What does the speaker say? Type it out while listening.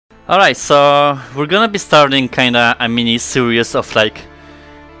Alright, so we're gonna be starting kinda a mini series of like,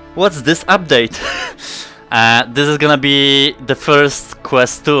 what's this update? This is gonna be the first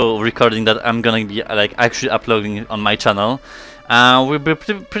Quest 2 recording that I'm gonna be like actually uploading on my channel. We'll be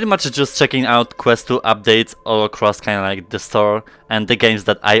pretty much just checking out Quest 2 updates all across kinda like the store and the games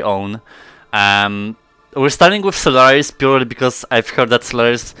that I own. We're starting with Solaris purely because I've heard that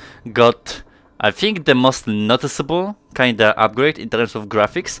Solaris got, I think, the most noticeable kinda upgrade in terms of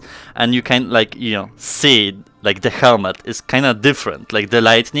graphics, and you can like, you know, see like the helmet is kinda different, like the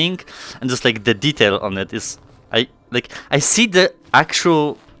lightning and just like the detail on it is, I see the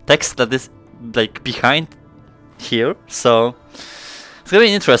actual text that is like behind here, so it's gonna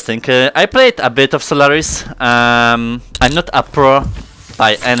be interesting. I played a bit of Solaris. I'm not a pro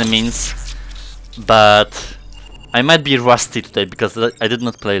by any means, but I might be rusty today because I did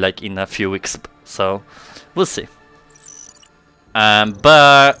not play like in a few weeks, so we'll see.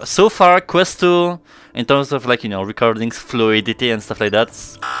 But so far, Quest 2, in terms of like, you know, recordings, fluidity and stuff like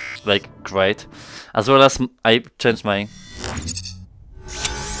that's like great. As well as I changed my...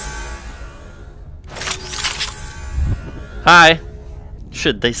 Hi!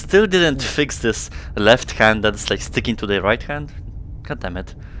 Shit, they still didn't fix this left hand that's like sticking to the right hand? God damn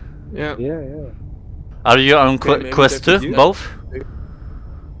it. Yeah. Are you on Quest 2, both?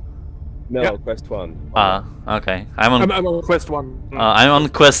 No, yeah. Quest 1. Ah, okay. I'm on Quest 1. I'm on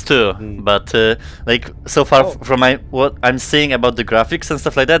Quest 2, but like so far from what I'm seeing about the graphics and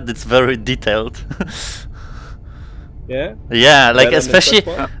stuff like that, it's very detailed. Yeah? Yeah, like Better especially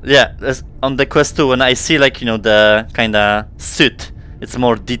than Quest 1? on the Quest 2 when I see like, you know, the kinda suit, it's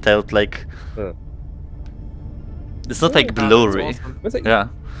more detailed, like it's not like blurry. Awesome. Yeah.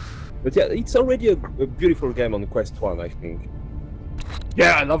 But yeah, it's already a beautiful game on Quest 1, I think.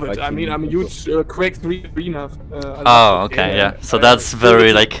 Yeah, I love it. Like I mean, I'm a huge Quake 3 arena. Oh, okay, yeah. So that's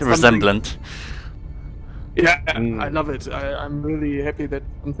very like resemblant. Yeah, I love it. I'm really happy that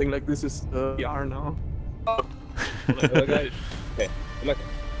something like this is VR now. Okay. Look.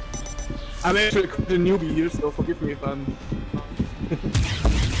 I'm actually quite a newbie here, so forgive me if I'm...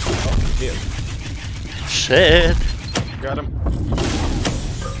 Oh, here. Shit. Got him.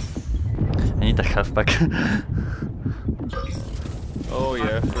 I need a halfback. Oh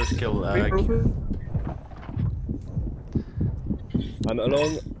yeah, first kill lag. I'm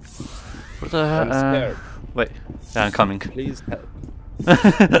alone. What the I'm scared. Wait, yeah, I'm coming. Please help.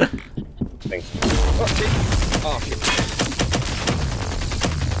 Thanks. Oh, shit.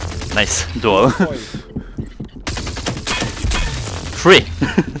 Nice duel. Point. 3.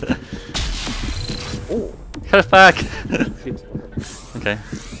 Oh, Halfback. shit. Okay.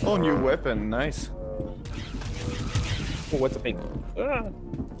 Oh, new weapon, nice. Oh, what's the thing? Ah.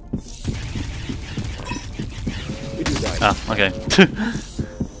 We do die. Ah, okay.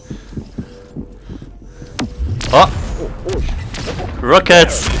 Oh!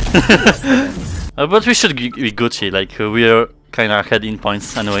 Rockets! But we should be Gucci, like we're kinda ahead in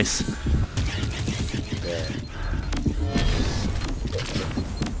points anyways. Yeah.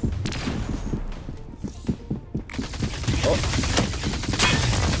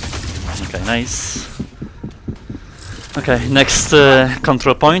 Okay, nice. Okay, next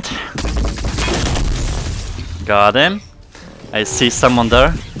control point. Got him. I see someone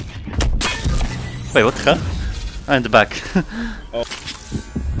there. Wait, what the hell? Oh, in the back. Oh.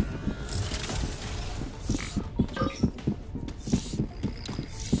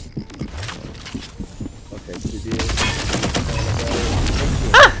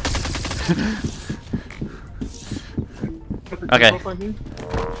 Okay, Okay.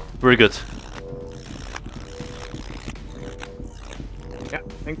 Very good. Yeah,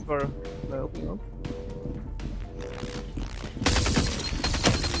 thanks for helping out.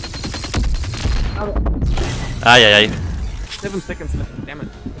 Ay, ay, ay. 7 seconds left, damn it.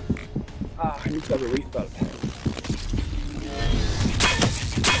 Ah, I need to have a restart.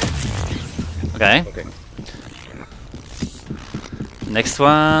 Okay. Okay. Next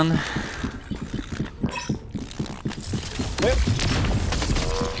one. Well,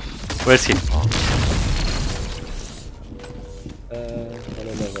 Where's he? I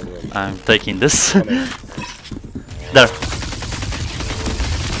don't know where we are. I'm taking this. Coming. There.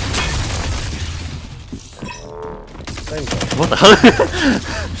 Thank God. What the hell?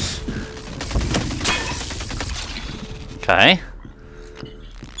 Okay.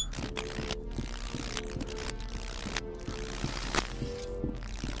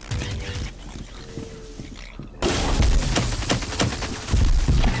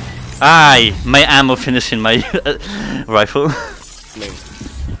 Aye, my ammo finished in my rifle.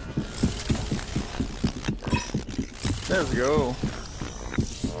 Let's go.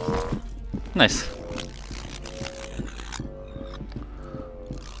 Nice.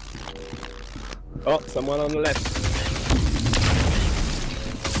 Oh, someone on the left.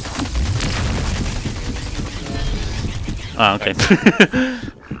 Ah, okay.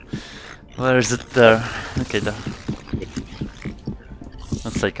 Where is it? There. Okay, there.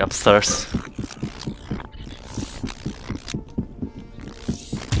 That's like upstairs.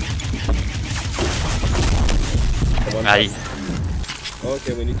 Aye.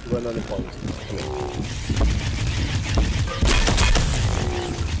 Okay, we need to run on the pond.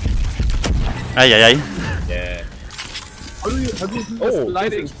 Aye, aye, aye. Yeah. How do you do this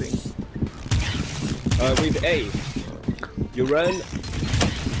lighting thing? With A. You run.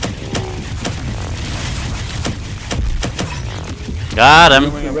 Got him.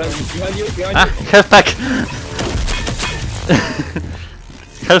 You run behind you, Ah, health pack.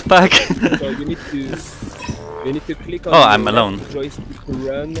 Health pack. So you need to click on Oh, I'm alone. joystick to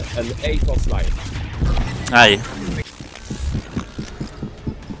run and A for slide. Aye.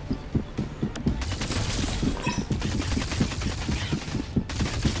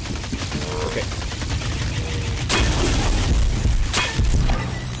 Okay.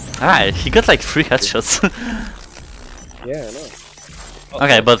 Ah, he got like 3 headshots. Yeah, I know.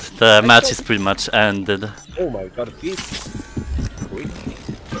 Okay, but the match is pretty much ended. Oh my god, this quick.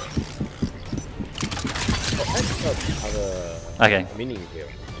 Oh, I have a Okay. meaning here.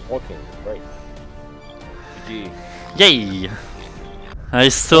 Walking, great. GG. Yay! I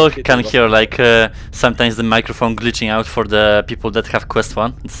still can hear like sometimes the microphone glitching out for the people that have Quest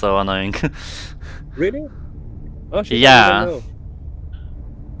 1. It's so annoying. Really? Oh shit, Yeah. I didn't know.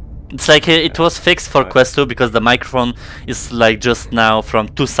 It's like it was fixed for Quest 2 because the microphone is like just now from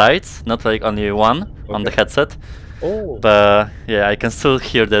 2 sides, not like only one on the Okay. headset. Oh. But yeah, I can still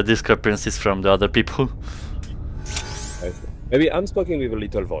hear the discrepancies from the other people. I see. Maybe I'm speaking with a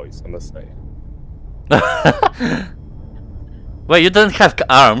little voice, I must say. Wait, you don't have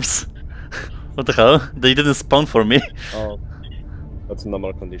arms? What the hell? They didn't spawn for me. Oh, that's a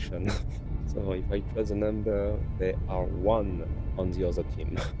normal condition. So if I press a number, they are 1 on the other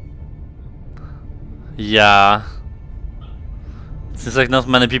team. Yeah. Seems like not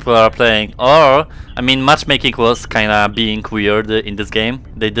many people are playing. Or, I mean, matchmaking was kinda being weird in this game.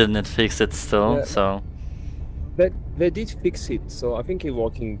 They didn't fix it still, Yeah. so... They did fix it, so I think it's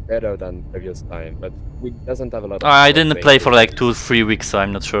working better than previous time, but we doesn't have a lot of I people didn't play for playing. like 2-3 weeks, so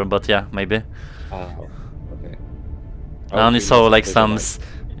I'm not sure, but yeah, maybe. Ah, okay. I only would saw be like nice some...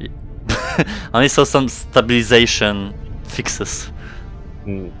 to I only saw some stabilization fixes.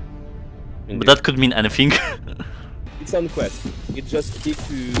 Hmm. But that could mean anything. It's on Quest. It just stick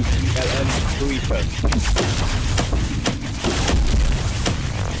to LM3 first.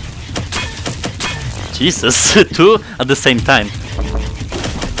 Jesus, 2 at the same time.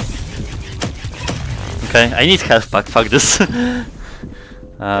 Okay, I need health pack, fuck this.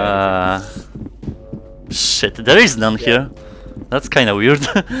 Shit, there is none here. That's kinda weird.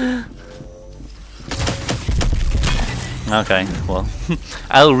 Okay, well,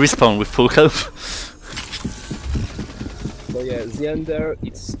 I'll respawn with full health. So yeah, the Ender,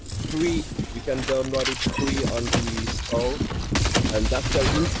 it's free. You can download it free on the store. And after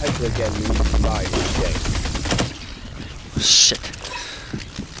inside the game, you need to buy the game. Shit.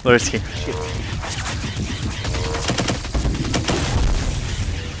 Where is he? Shit.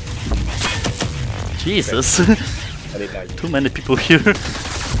 Jesus. And it died. Too many people here.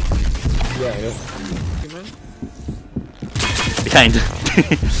 Yeah, I know. Behind.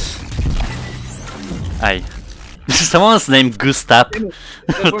 Aye. Someone's named Gustav.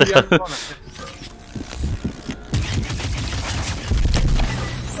 What the hell?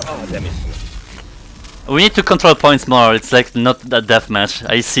 Oh, damn it. We need to control points more. It's like not a deathmatch.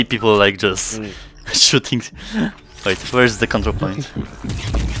 I see people like just shooting. Wait, where's the control point?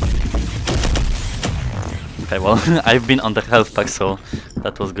 Okay, well, I've been on the health pack, so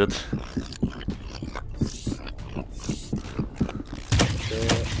that was good.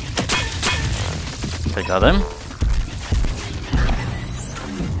 Okay, got him.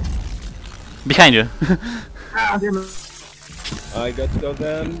 Behind you. Ah, damn it. I got 2 of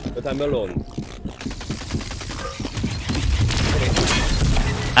them, but I'm alone.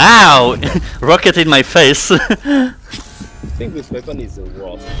 Ow! Rocket in my face. I think this weapon is the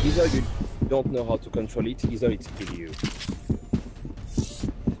worst. Either you don't know how to control it, either it kills you.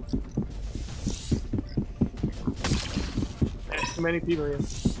 Too many people here.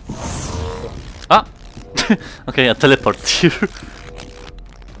 Ah! Okay, I teleport here.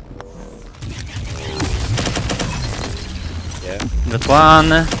 Yeah. Got 1.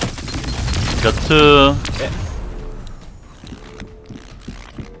 Got 2. Yeah.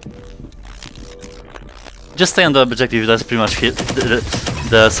 just stay on the objective. That's pretty much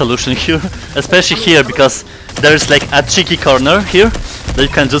the solution here. Especially here, because there's like a tricky corner here that you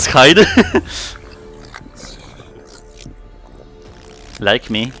can just hide. Like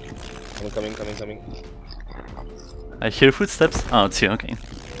me. Coming. I hear footsteps. Oh, it's you. Okay.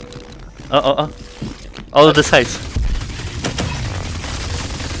 Oh. All of the sides.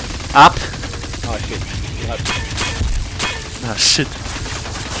 Up. Oh shit. Ah shit.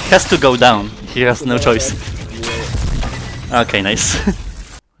 He has to go down. He has no choice. Okay, nice.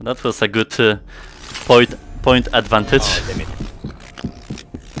 That was a good point advantage. Oh, damn it.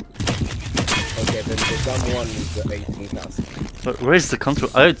 Okay, then the dumb one is the 18 task. Where is the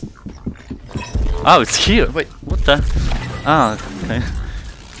control? Oh, it's here. Wait, what the? Ah, okay.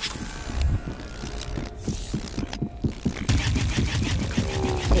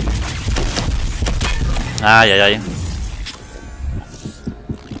 Ay.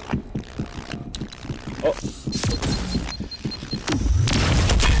 Oh.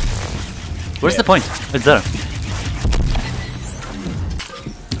 Where's the point? It's there.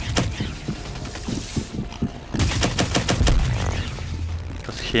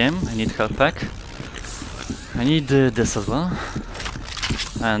 Got him. I need help pack. I need this as well.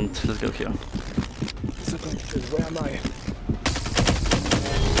 And let's go here. Where am I?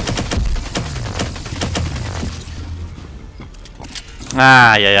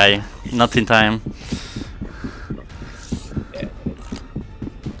 Ay. Not in time.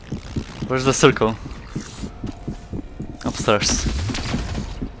 Where's the circle? Upstairs.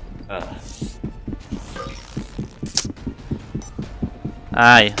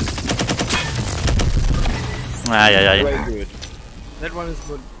 Ay. Very good. That one is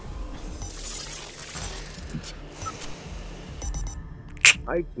good.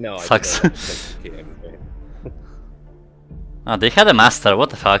 No, I Sucks. didn't know that. Oh, they had a master, what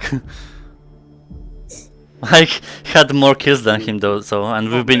the fuck? Like, had more kills than him though, so, and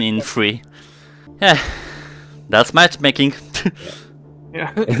we've been in 3. Yeah, that's matchmaking.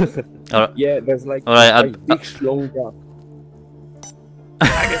 Yeah. Alright. Yeah, there's like Alright, big long gap.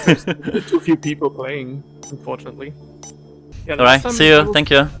 I guess there's too few people playing, unfortunately. Yeah, Alright, see you,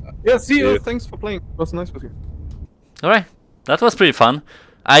 thank you. Yeah, see you. Yeah. Thanks for playing. It was nice with you. Alright, that was pretty fun.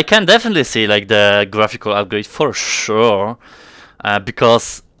 I can definitely see like the graphical upgrade for sure,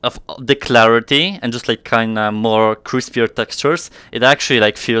 because of the clarity and just like kinda more crispier textures. It actually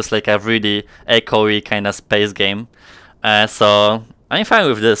like feels like a really echoey kinda space game. So I'm fine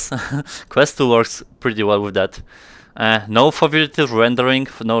with this. Quest 2 works pretty well with that. No favoritive rendering,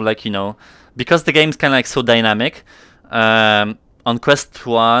 no like, you know, because the game's kinda like so dynamic. On Quest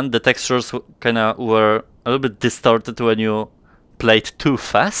 1 the textures kinda were a little bit distorted when you played too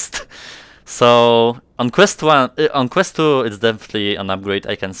fast. So on Quest 2 it's definitely an upgrade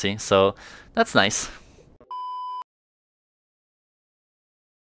I can see, so that's nice.